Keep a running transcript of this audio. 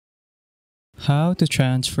How to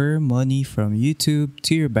transfer money from YouTube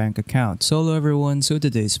to your bank account. So hello everyone, so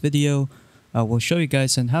today's video I will show you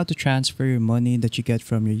guys on how to transfer your money that you get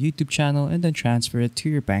from your YouTube channel and then transfer it to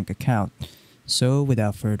your bank account. So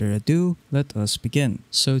without further ado, let us begin.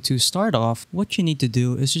 So to start off, what you need to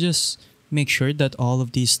do is to just make sure that all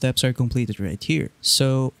of these steps are completed right here.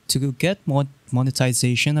 So to get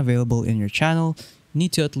monetization available in your channel,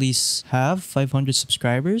 need to at least have 500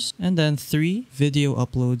 subscribers and then 3 video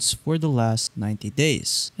uploads for the last 90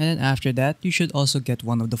 days. And then after that, you should also get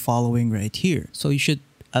one of the following right here. So you should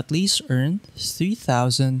at least earn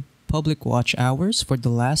 3,000 public watch hours for the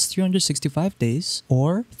last 365 days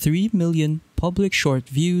or 3 million public short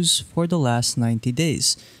views for the last 90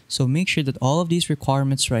 days. So make sure that all of these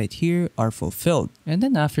requirements right here are fulfilled. And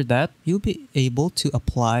then after that, you'll be able to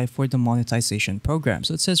apply for the monetization program.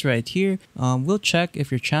 So it says right here, we'll check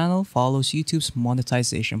if your channel follows YouTube's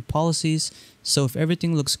monetization policies. So if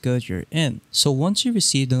everything looks good, you're in. So once you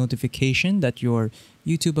receive the notification that your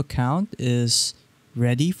YouTube account is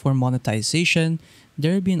ready for monetization,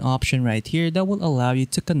 there will be an option right here that will allow you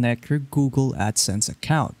to connect your Google AdSense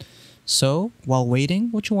account. So while waiting,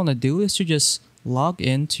 what you want to do is to just log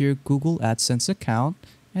into your Google AdSense account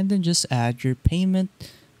and then just add your payment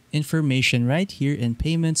information right here in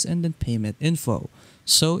payments and then payment info.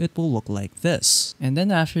 So it will look like this. And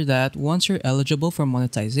then after that, once you're eligible for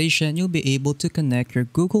monetization, you'll be able to connect your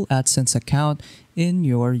Google AdSense account in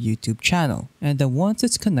your YouTube channel. And then once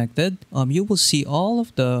it's connected, you will see all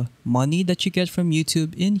of the money that you get from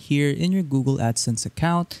YouTube in here in your Google AdSense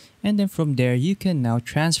account. And then from there, you can now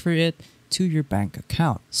transfer it to your bank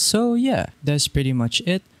account. So yeah, that's pretty much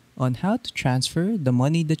it on how to transfer the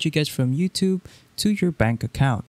money that you get from YouTube to your bank account.